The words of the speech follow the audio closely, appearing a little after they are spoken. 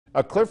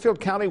A Clearfield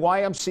County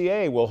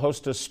YMCA will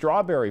host a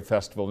strawberry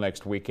festival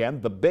next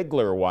weekend. The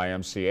Bigler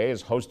YMCA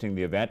is hosting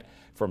the event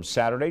from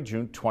Saturday,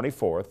 June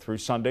 24th through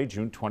Sunday,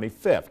 June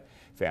 25th.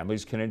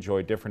 Families can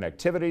enjoy different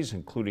activities,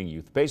 including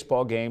youth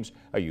baseball games,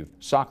 a youth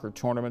soccer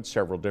tournament,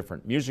 several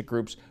different music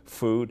groups,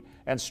 food,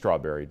 and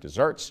strawberry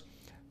desserts.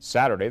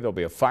 Saturday, there'll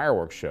be a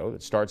fireworks show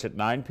that starts at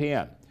 9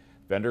 p.m.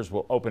 Vendors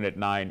will open at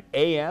 9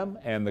 a.m.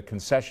 and the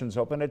concessions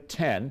open at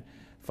 10.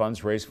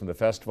 Funds raised from the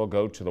festival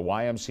go to the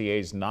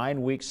YMCA's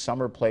 9-week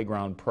summer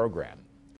playground program.